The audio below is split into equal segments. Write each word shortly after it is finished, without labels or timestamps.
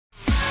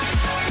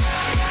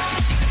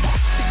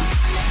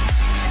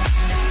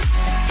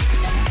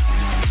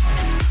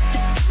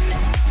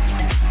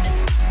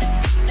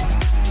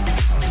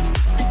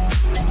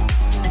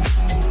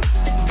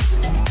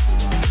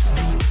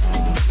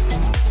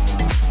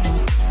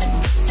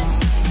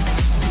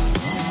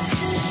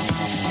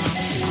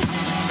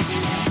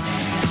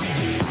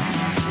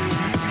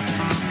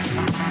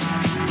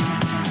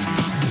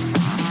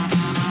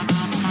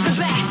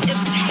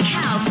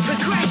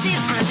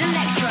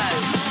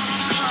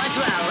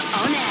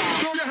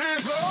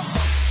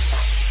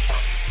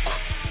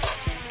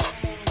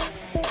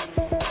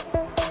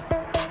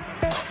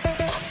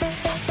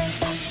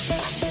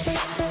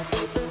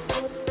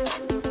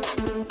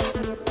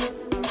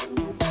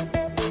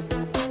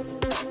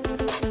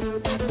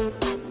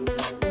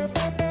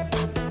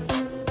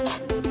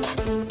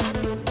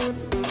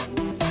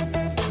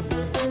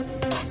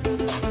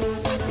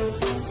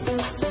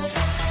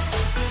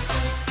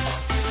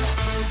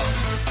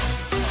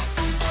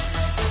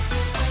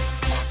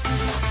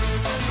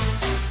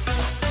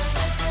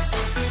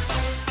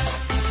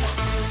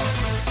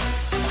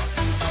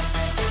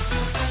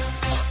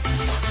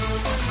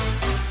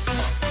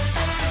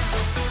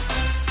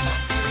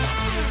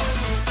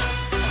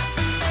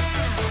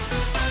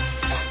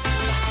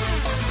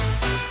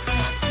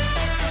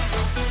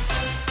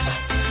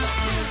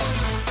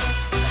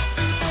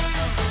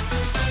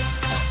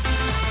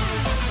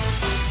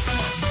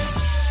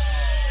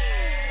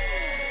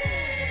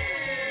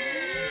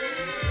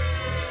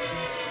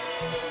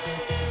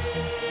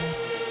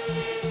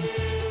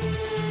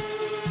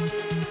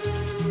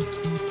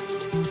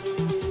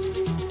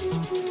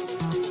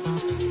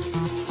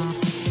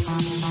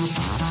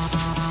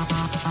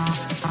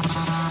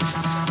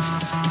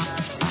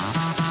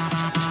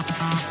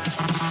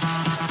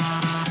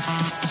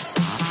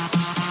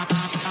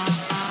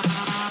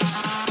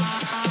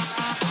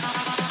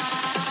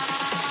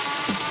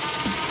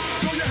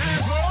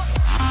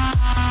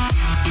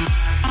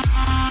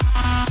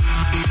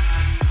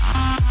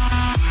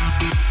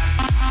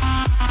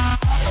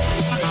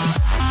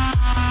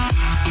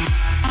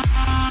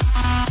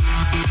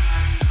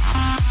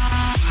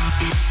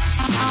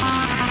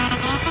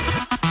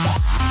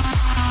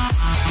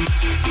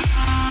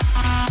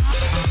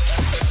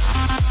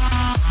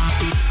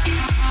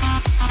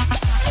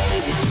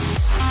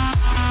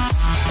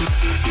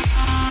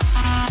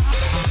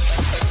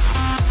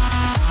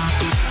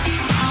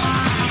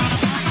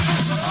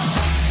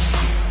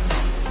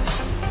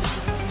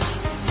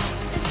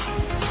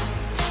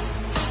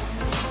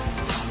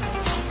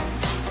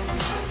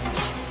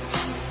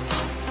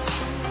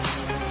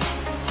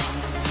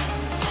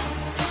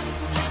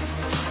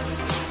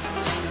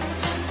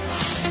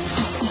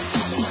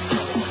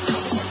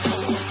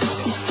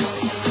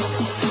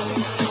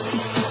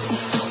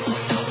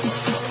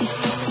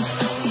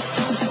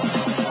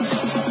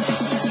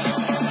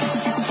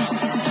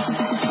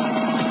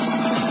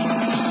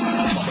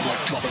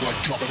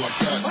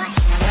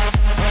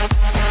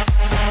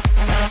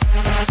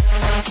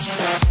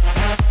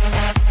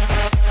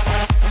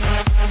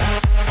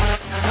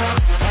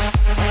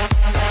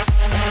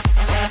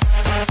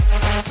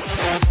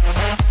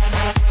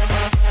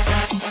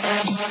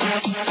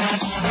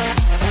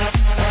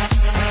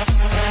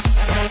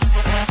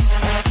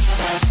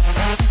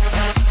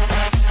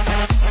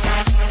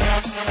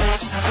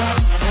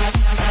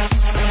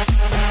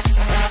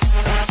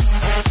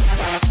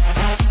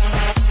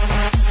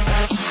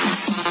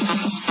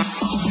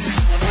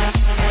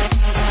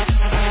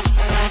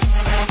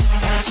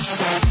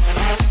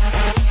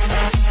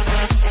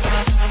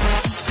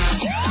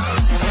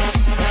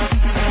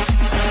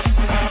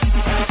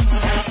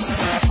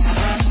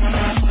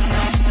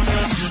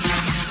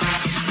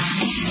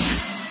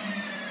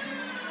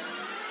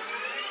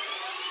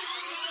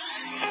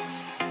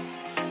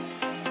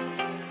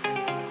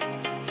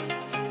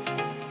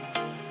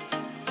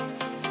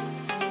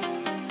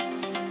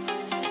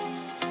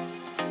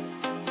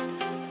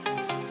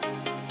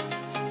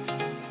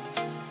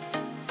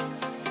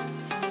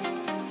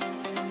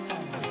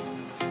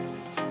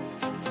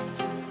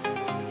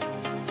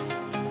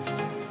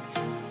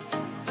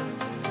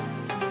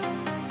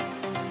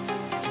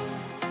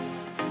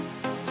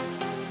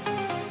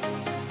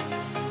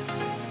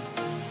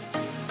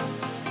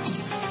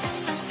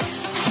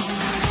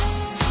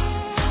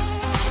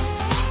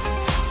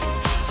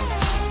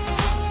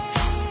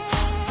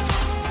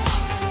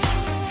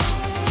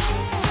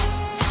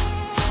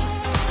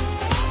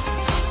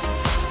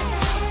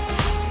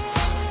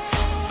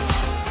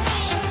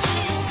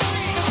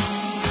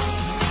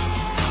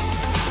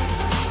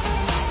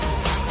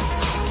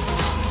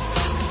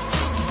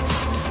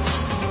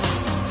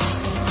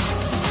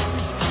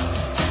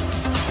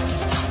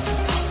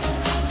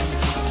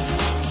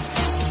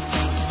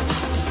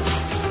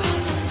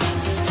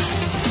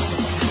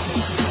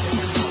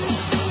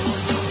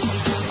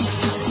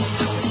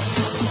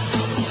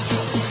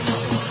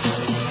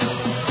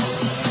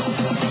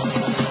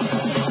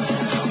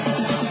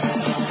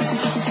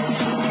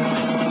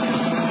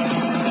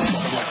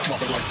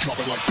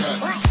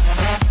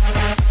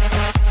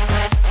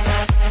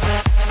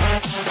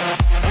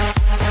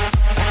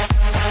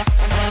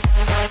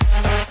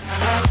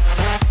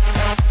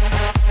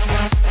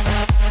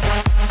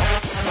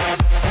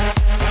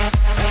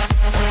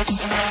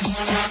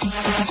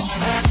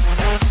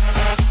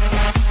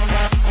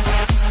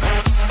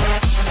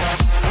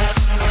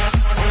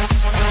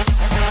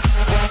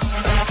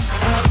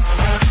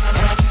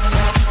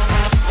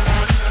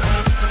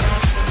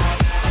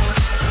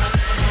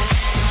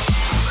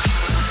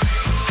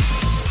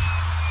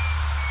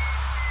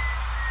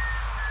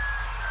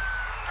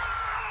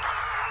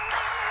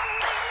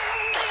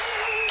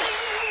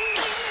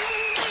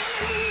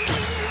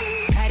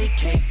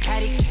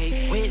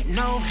cake with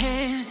no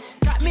hands.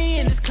 Got me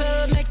in this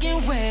club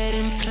making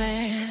wedding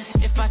plans.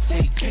 If I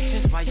take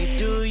pictures while you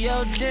do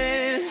your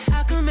dance,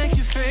 I can make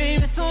you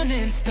famous on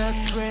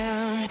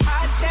Instagram.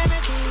 Hot damn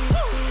it,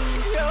 woo.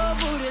 Your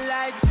booty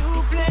like 2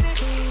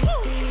 planets. Woo.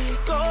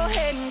 Go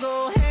ahead and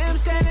go ham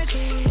sandwich.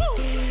 Woo.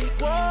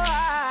 Whoa,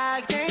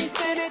 I can't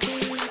stand it.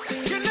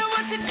 Cause you know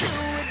what to do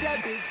with that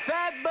big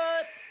fat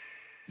butt.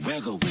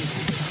 Wiggle, wiggle.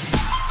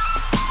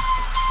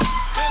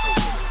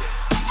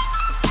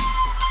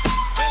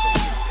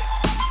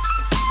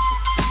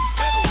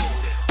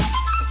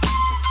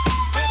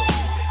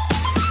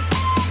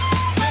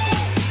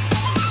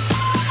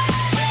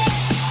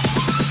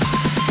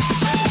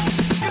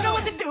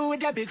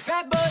 That big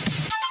fat butt.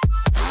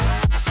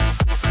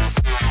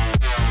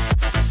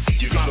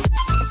 You gotta.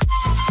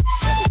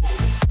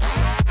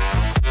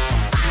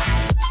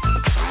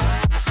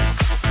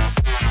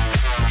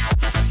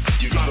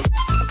 You gotta.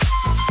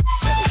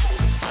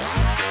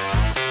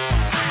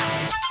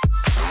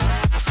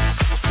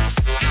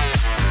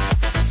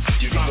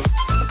 You gotta.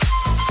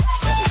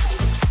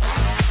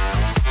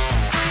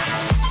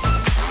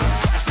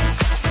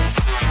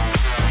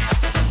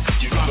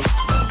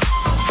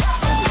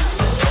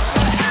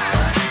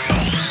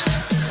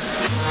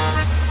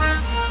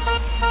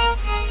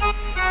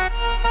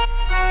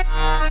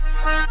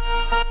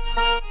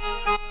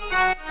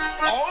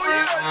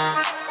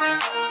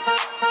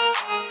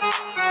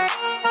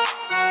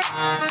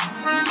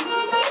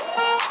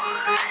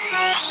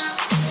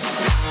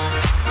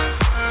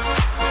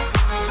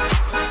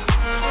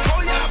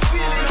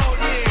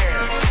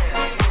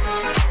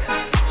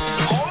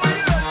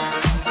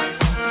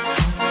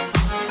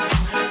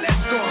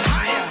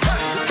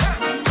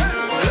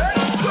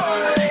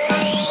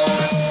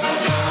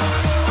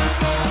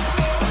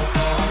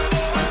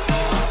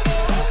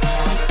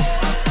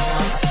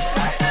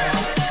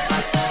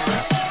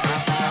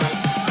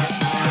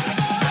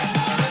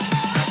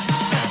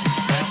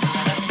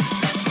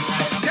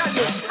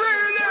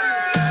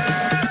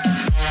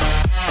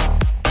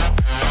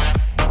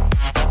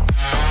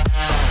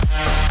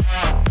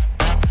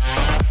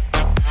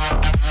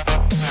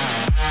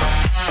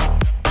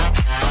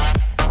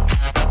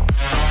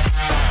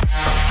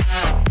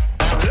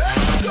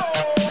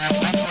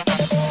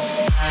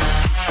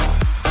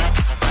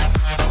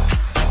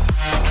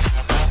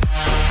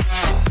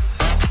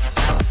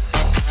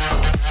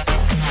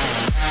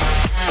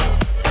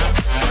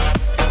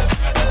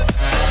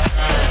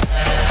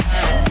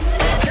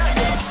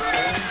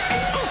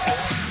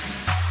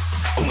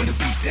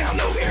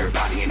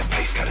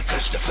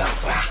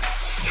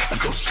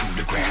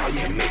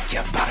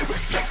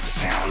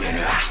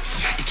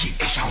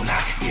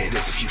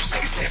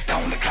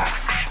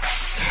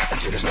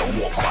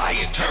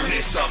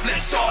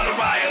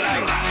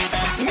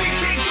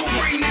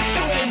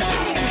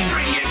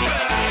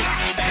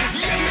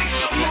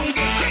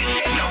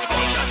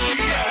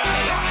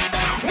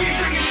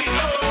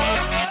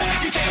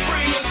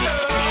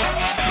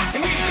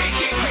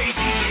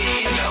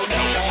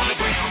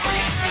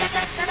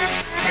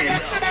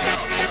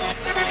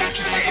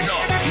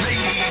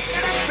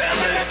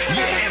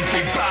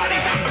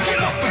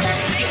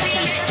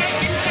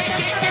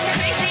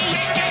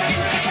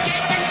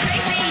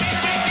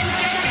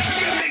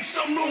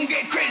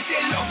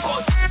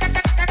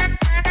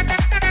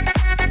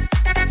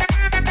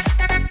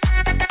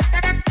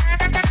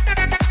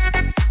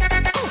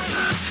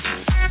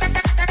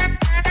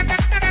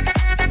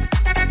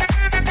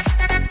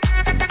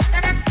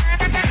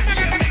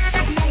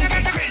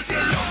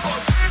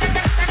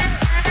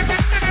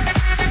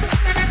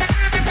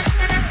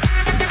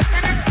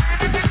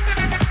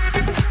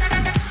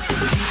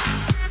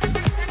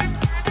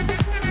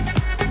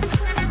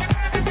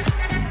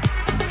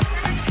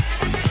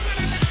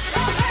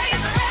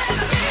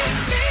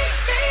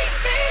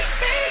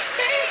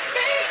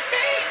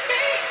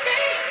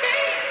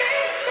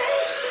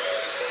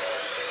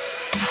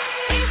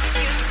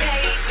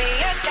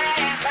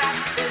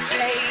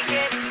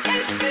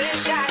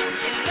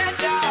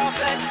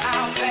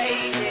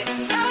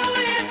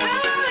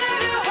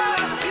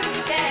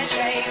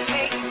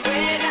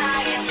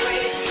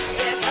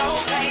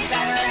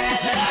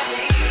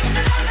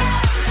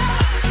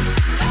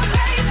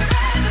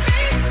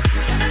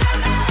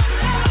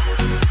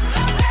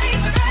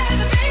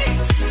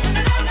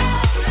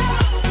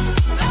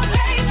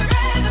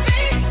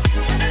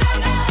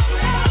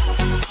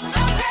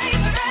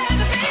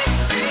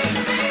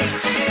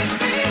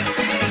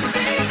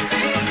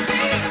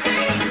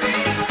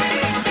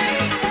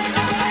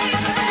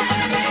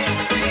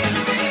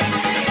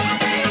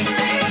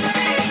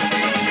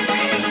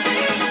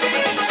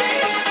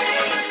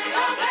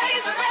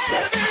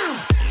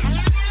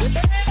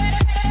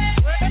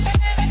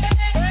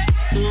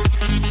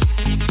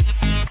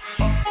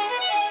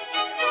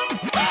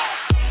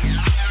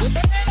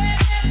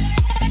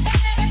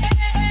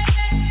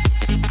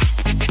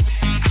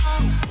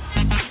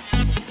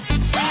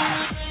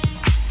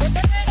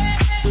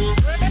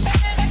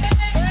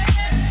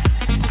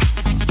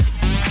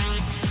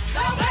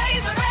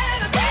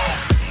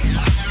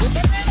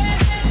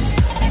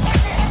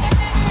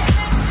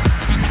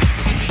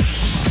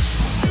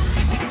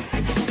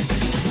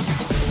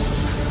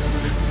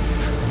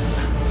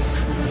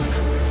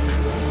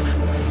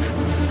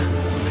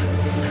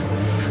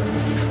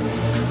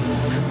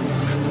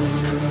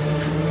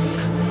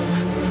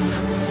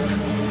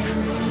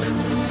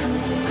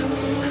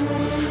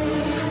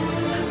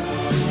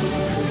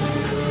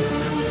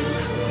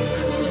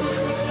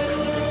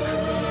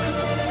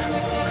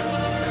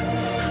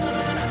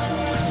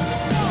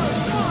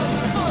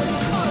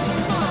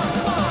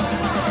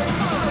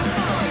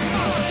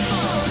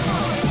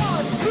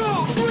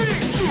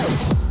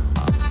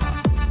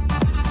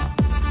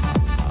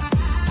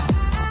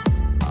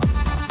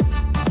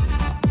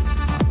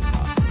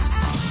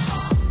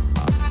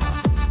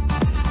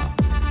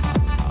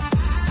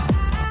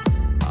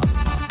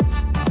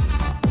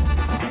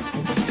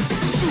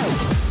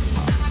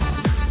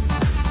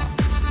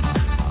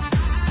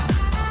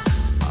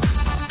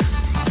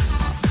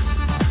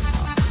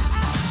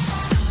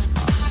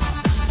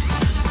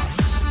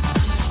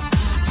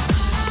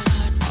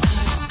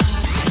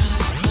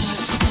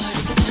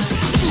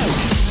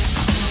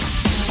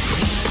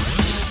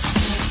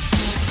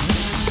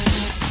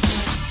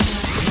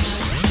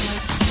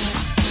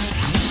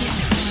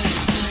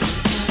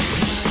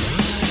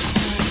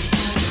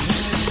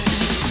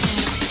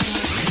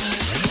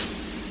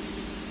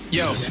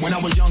 When I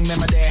was young, man,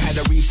 my dad had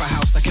a reefer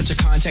house. I catch a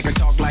contact and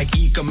talk like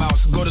Ika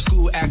Mouse. Go to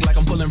school, act like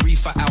I'm pulling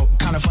reefer out.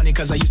 Kinda funny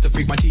cause I used to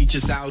freak my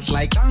teachers out.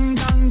 Like dang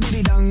dang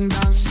diddy dang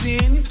dang.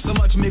 Sin. So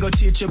much me go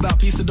teach you about.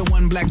 Piece of the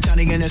one black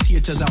Johnny and his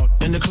hitters out.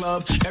 In the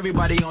club,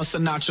 everybody on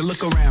Sinatra.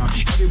 Look around,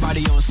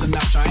 everybody on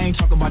Sinatra. I ain't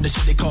talking about the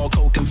shit they call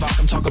coke and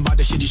vodka. I'm talking about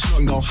the shit you snort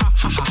and go ha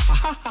ha ha ha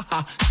ha ha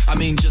ha. I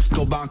mean just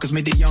go bonkers,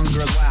 make the young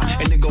girls wild.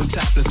 And then go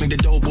topless, make the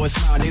dope boys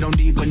smile. They don't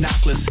need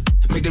binoculars.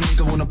 Make the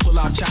nigga wanna pull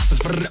out choppers.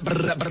 Brr,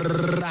 brr,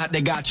 brr,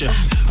 they got you.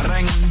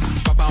 Ring,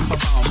 ba-bum,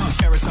 ba-bum.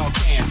 Aerosol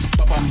can,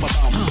 ba-bum,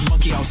 ba-bum.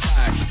 Monkey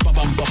outside,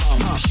 ba-bum, ba-bum.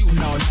 Shooting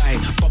all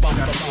night, ba-bum,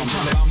 ba-bum.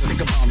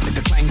 Stick a bum, stick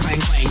a clang, clang,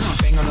 clang.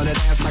 Bang on that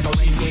ass like a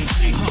rain gate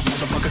tank.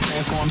 Motherfucker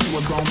transform to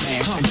a grown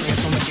man and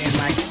transform again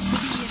like.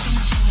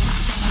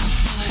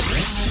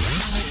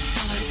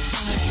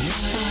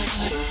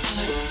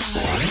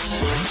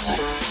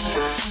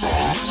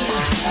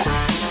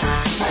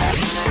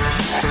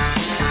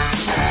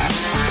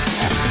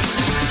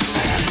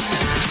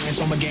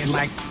 Transform again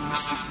like,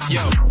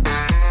 yo.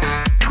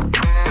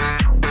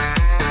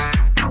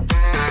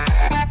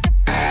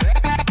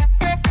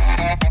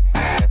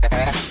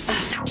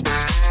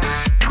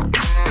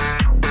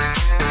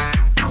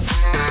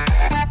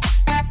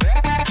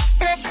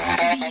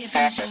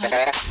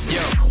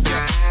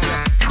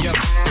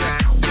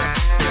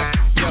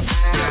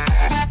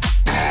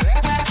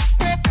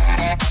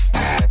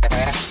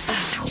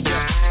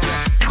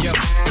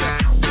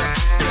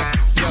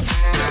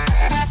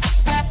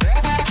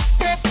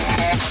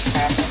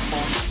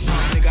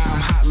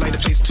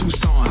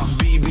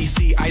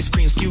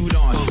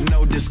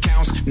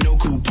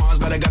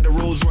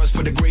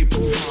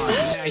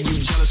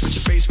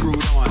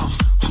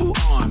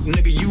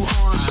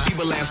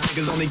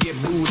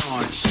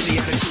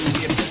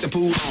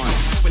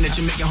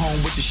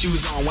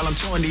 Shoes on while I'm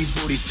touring these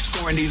booties,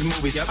 scoring these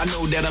movies. I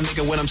know that I'm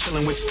making when I'm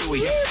chilling with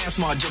Stewie. Ask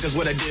my Jackers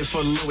what I did for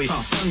Louis.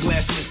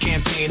 Sunglasses,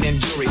 campaign, and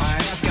jewelry.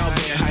 Ask out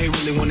there how he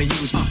really wanna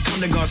use me.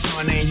 Come to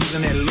Garcon, I ain't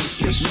using that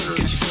loosely. Look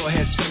at your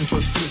forehead, spin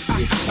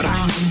profusely. But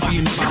I ain't know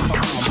you know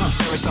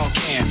Aerosol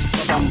can,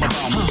 ba-bum,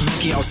 ba-bum.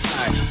 Monkey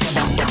outside,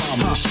 ba-bum,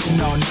 ba-bum. Shooting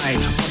all night,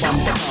 ba-bum,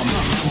 ba-bum.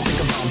 Stick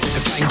a bum, stick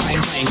a clang,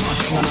 clang, clang.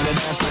 Hang on to the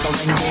dance like a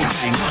ring gate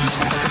bang.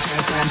 Motherfucker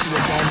transform to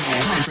a grown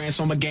man.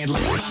 Transform again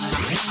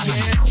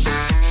like.